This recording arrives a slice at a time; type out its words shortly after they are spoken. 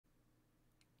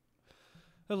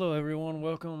Hello everyone,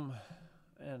 welcome.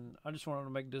 And I just wanted to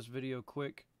make this video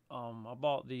quick. I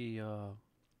bought the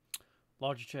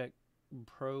Logitech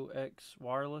Pro X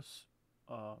wireless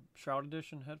Shroud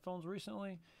Edition headphones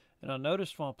recently, and I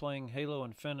noticed while playing Halo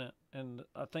Infinite, and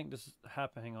I think this is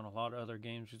happening on a lot of other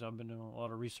games because I've been doing a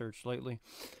lot of research lately,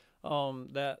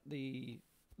 that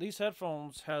these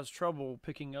headphones has trouble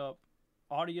picking up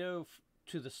audio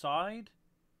to the side,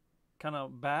 kind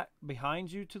of back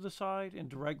behind you to the side and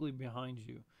directly behind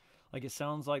you. Like it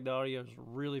sounds like the audio is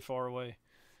really far away.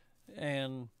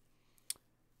 And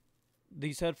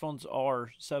these headphones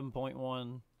are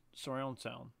 7.1 surround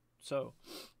sound. So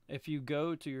if you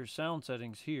go to your sound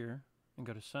settings here and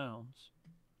go to sounds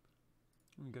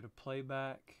and go to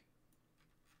playback,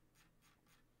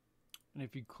 and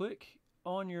if you click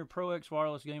on your Pro X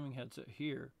wireless gaming headset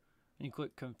here and you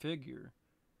click configure,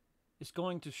 it's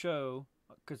going to show,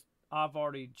 because I've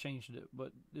already changed it,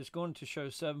 but it's going to show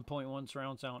 7.1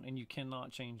 surround sound, and you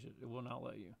cannot change it. It will not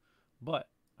let you. But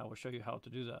I will show you how to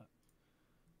do that.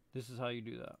 This is how you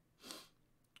do that.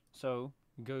 So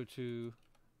go to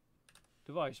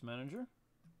Device Manager.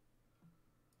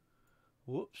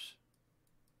 Whoops.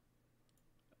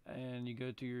 And you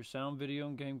go to your sound, video,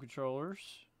 and game controllers.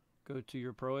 Go to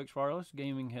your Pro X wireless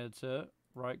gaming headset.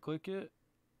 Right click it.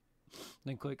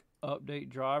 Then click Update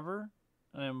Driver.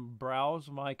 And browse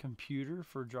my computer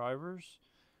for drivers,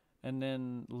 and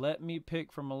then let me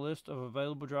pick from a list of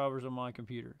available drivers on my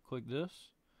computer. Click this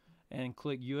and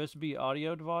click USB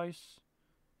audio device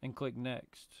and click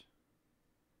next.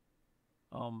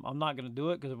 I'm not going to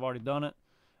do it because I've already done it.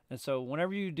 And so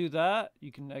whenever you do that,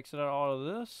 you can exit out all of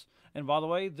this. And by the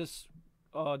way, this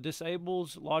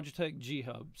disables Logitech G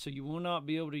Hub, so you will not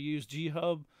be able to use G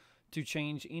Hub to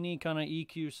change any kind of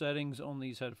EQ settings on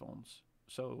these headphones.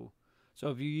 So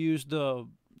if you use the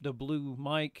blue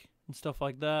mic and stuff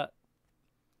like that,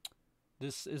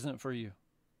 this isn't for you.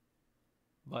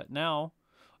 But now,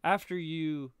 after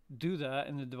you do that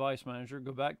in the device manager,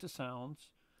 go back to sounds,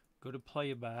 go to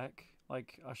playback,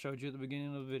 like I showed you at the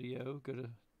beginning of the video, go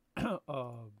to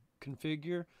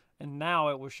configure, and now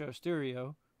it will show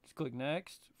stereo. Just click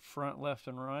next, front, left,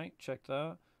 and right, check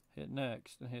that, hit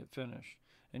next, and hit finish,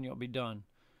 and you'll be done.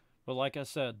 But like I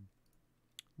said,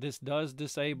 this does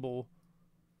disable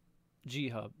G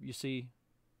Hub. You see,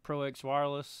 Pro X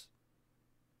wireless,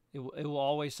 it will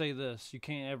always say this: you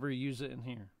can't ever use it in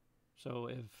here. So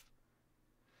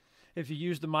if you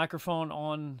use the microphone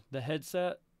on the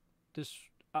headset,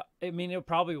 I mean, it'll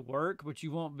probably work, but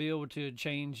you won't be able to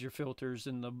change your filters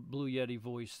in the Blue Yeti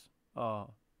voice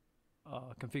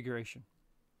configuration.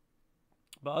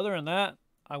 But other than that,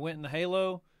 I went in the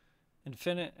Halo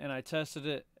Infinite and I tested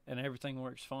it, and everything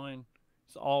works fine.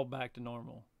 It's all back to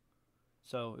normal.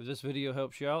 So if this video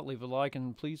helps you out, leave a like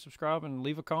and please subscribe and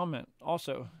leave a comment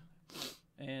also.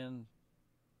 And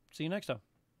see you next time.